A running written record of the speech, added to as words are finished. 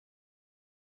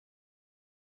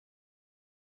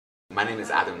My name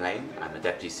is Adam Lane. I'm the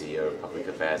Deputy CEO of Public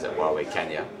Affairs at Hauwei,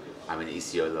 Kenya. I'm in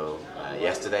Isiolo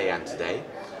yesterday and today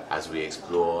as we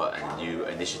explore a new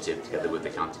initiative together with the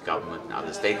county government and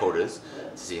other stakeholders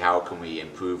to see how can we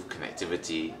improve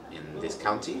connectivity in this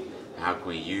county and how can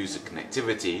we use the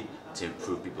connectivity to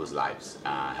improve people's lives,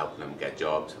 help them get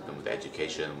jobs, help them with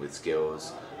education, with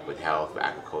skills, with health, with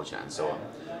agriculture and so on.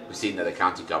 We've seen that the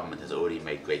county government has already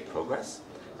made great progress,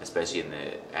 especially in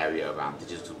the area around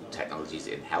digital technologies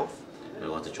in health. We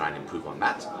want to try and improve on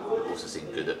that. We've also seen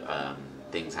good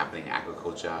things happening in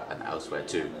agriculture and elsewhere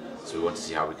too. So we want to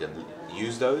see how we can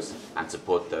use those and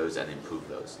support those and improve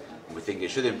those. And we think it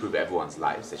should improve everyone's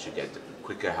lives. They should get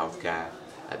quicker healthcare,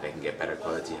 they can get better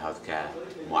quality healthcare,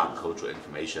 more agricultural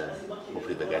information,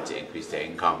 hopefully they'll get to increase their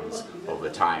incomes over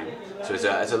time. So it's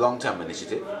a long-term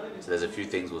initiative. So there's a few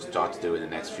things we'll start to do in the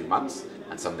next few months,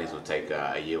 and some things will take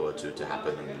a year or two to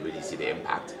happen and really see the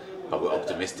impact. But we're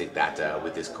optimistic that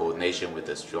with this coordination, with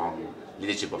the strong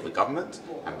leadership of the government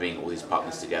and bringing all these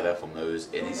partners together, from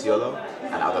those in Isiolo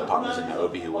and other partners in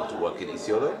Nairobi who want to work in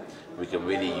Isiolo, we can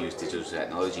really use digital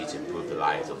technology to improve the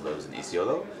lives of those in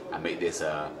Isiolo and make this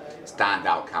a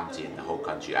standout county in the whole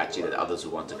country, actually, that others who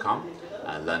want to come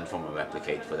and learn from and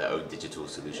replicate for their own digital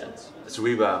solutions. So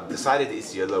we've decided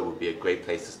Isiolo would be a great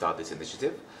place to start this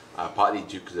initiative, partly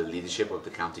due to the leadership of the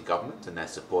county government and their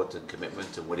support and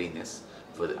commitment and willingness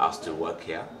for us to work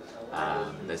here.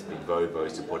 That's been very, very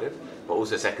supportive. But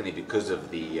also secondly, because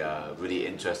of the really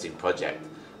interesting project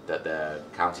that the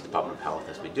County Department of Health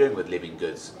has been doing with Living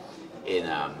Goods in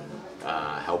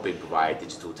helping provide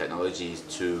digital technologies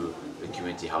to the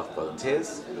community health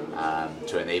volunteers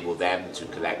to enable them to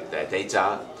collect their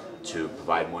data, to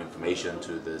provide more information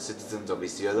to the citizens of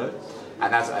Isiolo.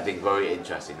 And that's, I think, very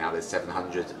interesting. Now there's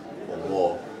 700 or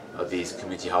more of these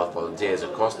community health volunteers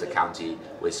across the county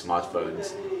with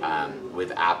smartphones,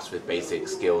 with apps, with basic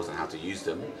skills on how to use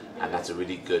them, and that's a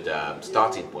really good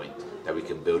starting point that we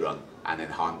can build on and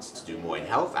enhance to do more in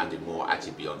health and do more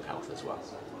actually beyond health as well.